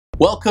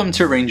Welcome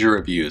to Ranger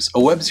Reviews, a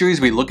web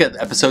series where we look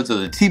at episodes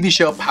of the TV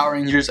show Power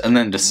Rangers and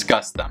then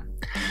discuss them.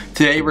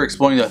 Today we're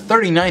exploring the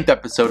 39th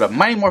episode of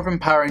Mighty Morphin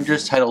Power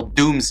Rangers titled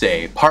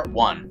Doomsday, Part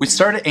 1. We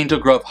start at Angel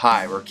Grove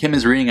High, where Kim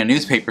is reading a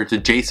newspaper to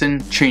Jason,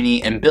 Trini,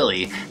 and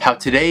Billy how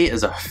today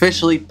is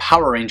officially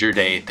Power Ranger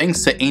Day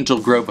thanks to Angel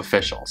Grove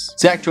officials.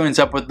 Zach joins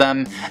up with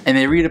them and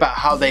they read about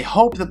how they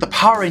hope that the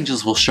Power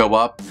Rangers will show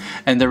up,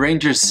 and the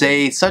Rangers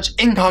say such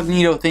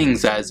incognito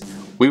things as,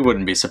 "We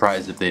wouldn't be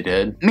surprised if they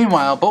did."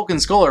 Meanwhile, Bulk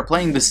and Skull are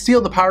planning to steal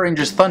the Power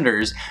Rangers'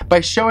 thunders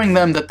by showing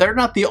them that they're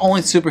not the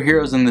only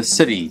superheroes in the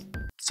city.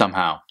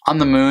 Somehow. On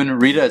the moon,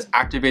 Rita is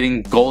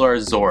activating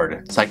Goldar's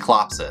Zord,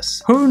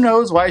 Cyclopsis. Who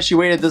knows why she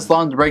waited this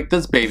long to break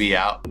this baby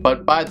out,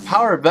 but by the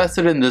power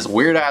vested in this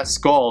weird-ass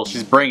skull,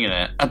 she's bringing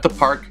it. At the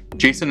park,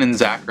 Jason and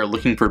Zach are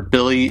looking for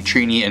Billy,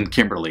 Trini, and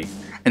Kimberly.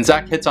 And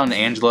Zach hits on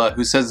Angela,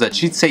 who says that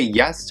she'd say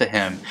yes to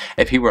him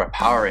if he were a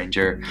Power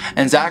Ranger,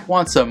 and Zach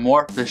wants to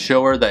morph to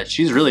show her that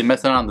she's really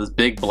messing on this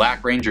big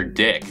Black Ranger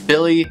dick.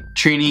 Billy,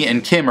 Trini,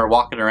 and Kim are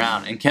walking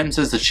around, and Kim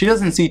says that she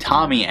doesn't see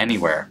Tommy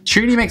anywhere.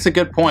 Trini makes a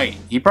good point.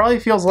 He probably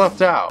feels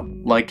left out,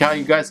 like how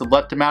you guys have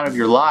left him out of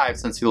your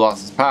lives since he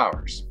lost his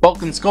powers.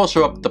 Bulk and Skull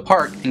show up at the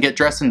park and get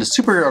dressed into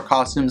superhero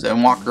costumes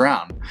and walk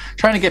around,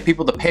 trying to get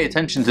people to pay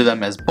attention to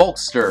them as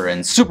Bulkster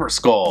and Super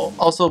Skull.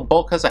 Also,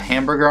 Bulk has a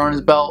hamburger on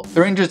his belt. The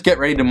Rangers get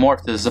ready to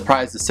morph to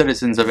surprise the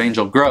citizens of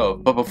Angel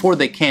Grove, but before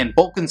they can,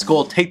 Bulk and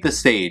Skull take the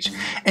stage,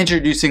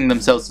 introducing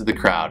themselves to the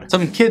crowd.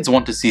 Some kids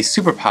want to see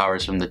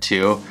superpowers from the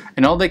two,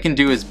 and all they can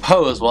do is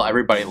pose while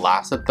everybody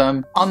laughs at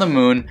them. On the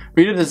moon,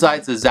 Rita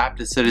decides to zap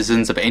the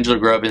citizens of Angel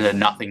Grove into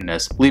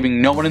nothingness,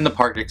 leaving no one in the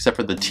park except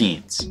for the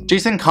teens.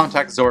 Jason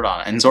contacts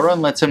Zordon, and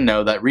Zordon lets him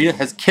know that Rita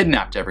has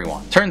kidnapped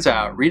everyone. Turns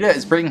out, Rita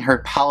is bringing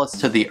her palace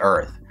to the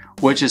Earth,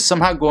 which is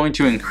somehow going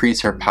to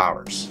increase her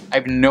powers. I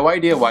have no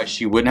idea why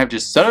she wouldn't have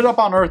just set it up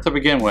on Earth to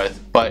begin with,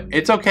 but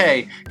it's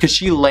okay, because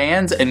she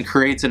lands and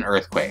creates an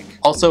earthquake.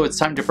 Also, it's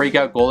time to break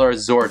out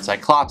Goldar's Zord,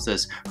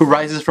 Cyclopsis, who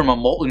rises from a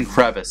molten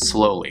crevice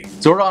slowly.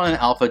 Zordon and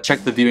Alpha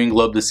check the viewing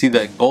globe to see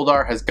that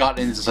Goldar has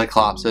gotten into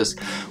Cyclopsis,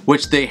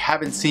 which they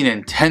haven't seen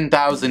in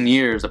 10,000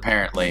 years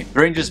apparently.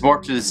 The Rangers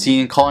morph to the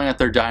scene, calling out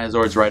their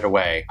dinosaurs right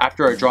away.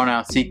 After a drawn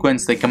out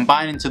sequence, they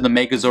combine into the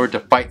Megazord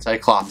to fight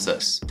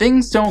Cyclopsis.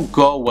 Things don't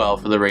go well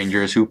for the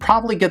Rangers, who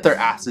probably get their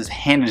asses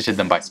handed to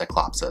them by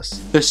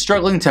Cyclopsis. They're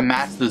struggling to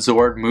match the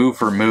Zord move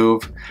for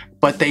move,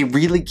 but they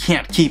really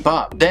can't keep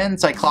up. Then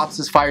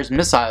Cyclopsis fires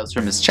missiles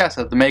from his chest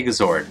at the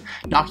Megazord,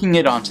 knocking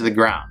it onto the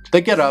ground.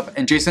 They get up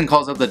and Jason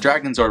calls out the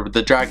Dragon Zord with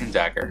the Dragon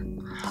Dagger.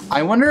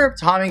 I wonder if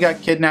Tommy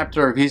got kidnapped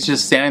or if he's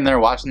just standing there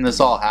watching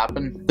this all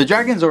happen. The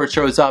Dragon Zord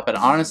shows up and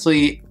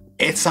honestly,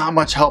 it's not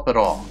much help at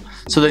all.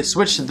 So they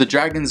switch to the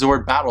Dragon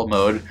Zord battle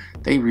mode.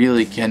 They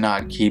really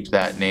cannot keep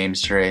that name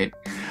straight.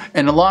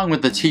 And along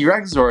with the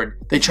T-Rex Zord,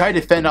 they try to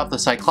fend off the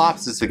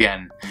Cyclopsis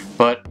again,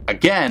 but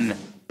again,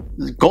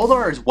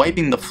 Goldar is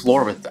wiping the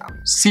floor with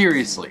them.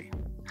 Seriously.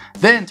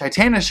 Then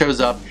Titania shows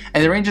up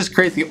and the Rangers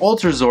create the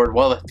Ultra Zord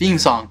while the theme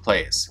song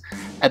plays.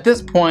 At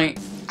this point,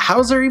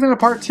 how's there even a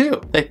part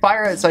 2? They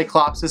fire at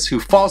Cyclopsis, who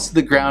falls to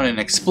the ground and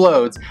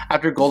explodes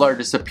after Goldar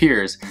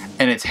disappears,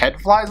 and its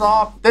head flies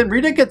off. Then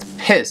Rita gets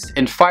pissed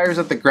and fires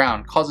at the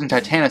ground, causing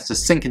Titanus to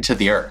sink into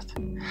the earth.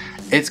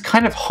 It's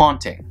kind of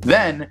haunting.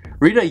 Then,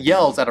 Rita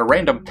yells at a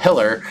random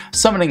pillar,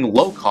 summoning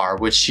Lokar,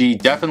 which she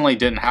definitely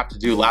didn't have to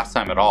do last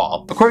time at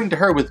all. According to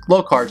her, with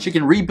Lokar, she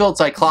can rebuild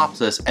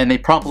Cyclopsis, and they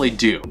promptly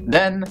do.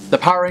 Then, the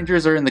Power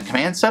Rangers are in the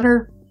command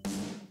center?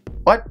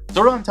 What?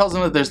 Zordon tells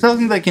them that there's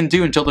nothing they can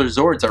do until their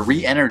Zords are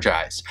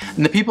re-energized,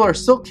 and the people are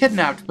still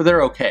kidnapped, but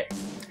they're okay.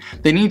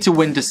 They need to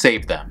win to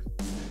save them.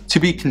 To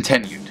be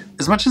continued.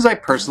 As much as I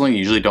personally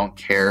usually don't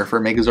care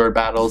for Megazord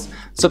battles,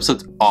 this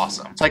episode's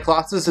awesome.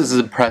 Cyclopsis is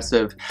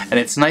impressive, and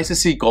it's nice to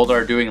see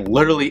Goldar doing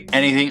literally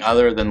anything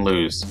other than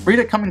lose.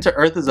 Rita coming to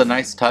Earth is a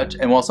nice touch,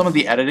 and while some of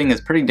the editing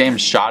is pretty damn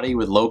shoddy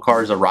with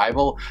Lokar's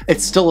arrival,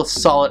 it's still a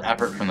solid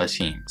effort from the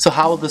team. So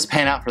how will this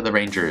pan out for the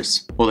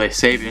Rangers? Will they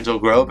save Angel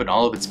Grove and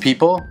all of its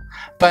people?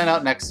 Find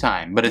out next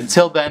time, but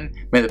until then,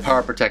 may the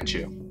power protect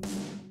you.